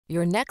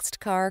Your next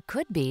car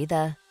could be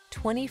the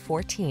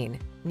 2014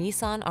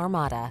 Nissan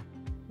Armada.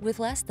 With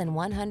less than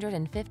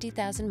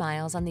 150,000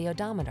 miles on the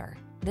odometer,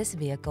 this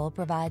vehicle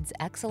provides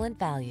excellent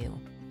value.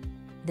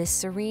 This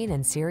serene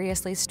and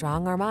seriously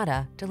strong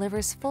Armada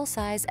delivers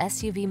full-size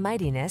SUV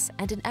mightiness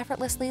and an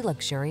effortlessly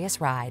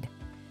luxurious ride.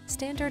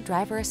 Standard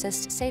driver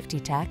assist safety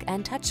tech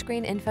and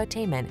touchscreen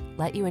infotainment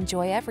let you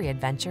enjoy every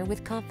adventure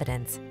with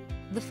confidence.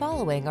 The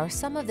following are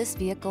some of this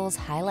vehicle's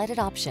highlighted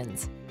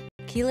options: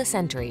 keyless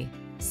entry,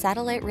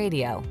 satellite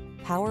radio,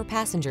 power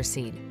passenger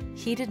seat,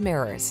 heated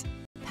mirrors,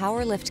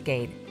 power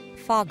liftgate,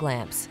 fog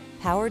lamps,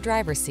 power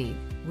driver seat,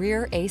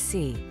 rear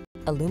AC,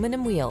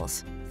 aluminum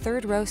wheels,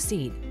 third row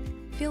seat.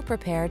 Feel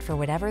prepared for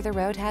whatever the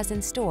road has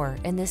in store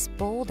in this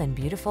bold and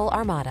beautiful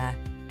Armada.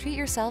 Treat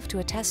yourself to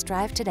a test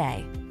drive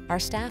today. Our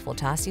staff will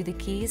toss you the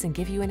keys and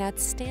give you an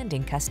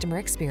outstanding customer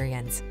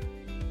experience.